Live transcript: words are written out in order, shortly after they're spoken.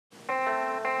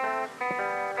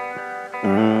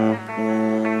Mm.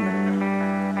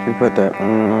 She put that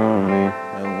on me.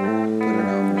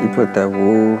 She put that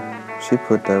woo. She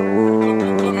put that woo.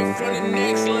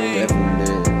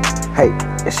 Hey,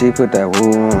 she put that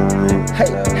woo on me.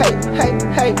 Hey, hey, hey,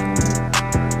 hey.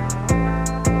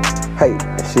 Hey,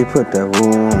 she put that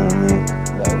woo on me.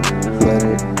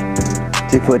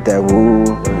 She put that woo.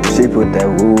 She put that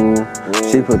woo.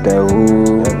 She put that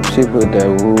woo. She put that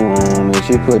woo on me.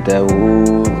 She put that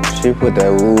woo. She put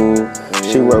that woo.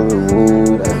 She work with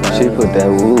woo. She put that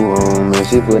woo on me.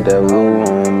 She put that woo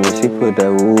on me. She put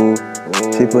that woo.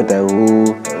 She put that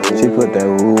woo. She put that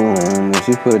woo on me.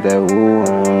 She put that woo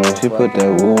on me. She put that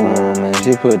woo on me.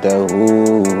 She put that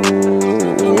woo.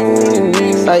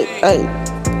 Hey, hey.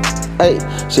 Hey,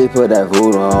 she put that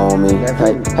voodoo on me.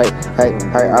 Hey, hey, hey,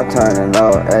 hey, I'm turning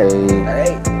up. Hey,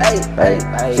 hey,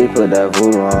 she put that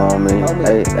voodoo on me.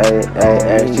 Hey, hey, hey,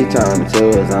 hey, she turned me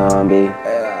to a zombie.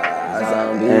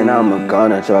 And I'm a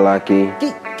gunner, Cholaki.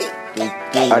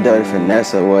 I dirty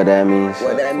finesse, what that means.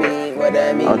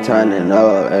 I'm turning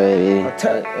up, hey.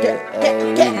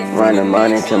 Running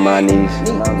money to my knees.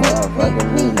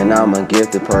 And I'm a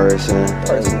gifted person.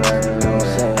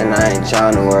 And I ain't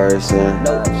tryna worsen.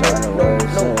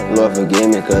 Lord forgive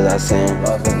me cause I sin.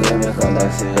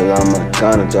 Cause I'm a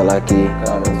gunner, Cholaki.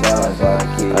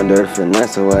 Under the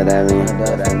finesse, what that mean.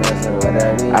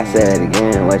 I said it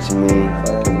again, what you mean?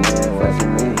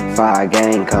 5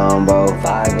 gang combo.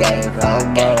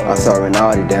 I'm serving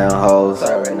all these damn hoes.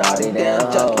 I'm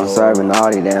serving all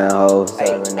these damn hoes.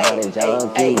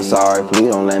 I'm sorry, please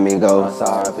don't let me go. I'm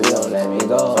sorry, please don't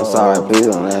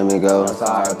let me go.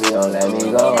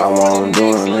 I won't do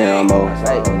it no more.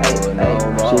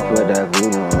 She put that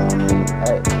voodoo on me.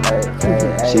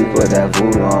 She put that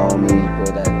voodoo on me.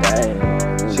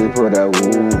 She put that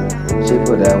woo. She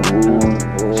put that woo.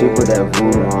 She put that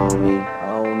voodoo on me.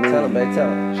 Tell him, back, tell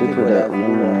him. She put that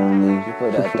voodoo on me. She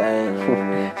put that thing on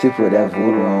me. She put that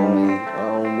voodoo on me.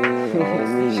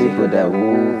 She put that woo.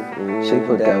 She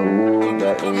put that woo.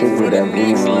 She put that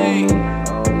voodoo on me.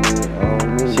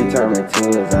 She turned me to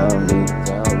a zombie.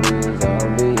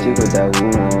 She put that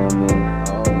woo on me.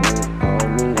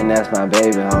 And that's my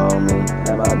baby homie.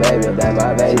 That's my baby.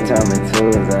 She turned me to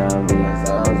a zombie.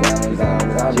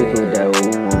 She put that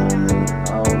woo on me.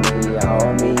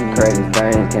 Crazy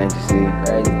things, can't you see?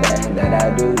 Crazy thing that I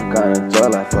do.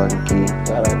 Control I fucking key.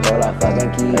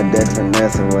 A dead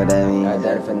finesse, what that mean? A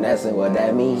dead finesse, what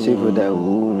that mean? She put that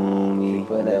woo on me. She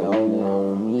put that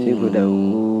on me. She put that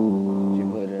woo. She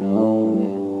put it on me.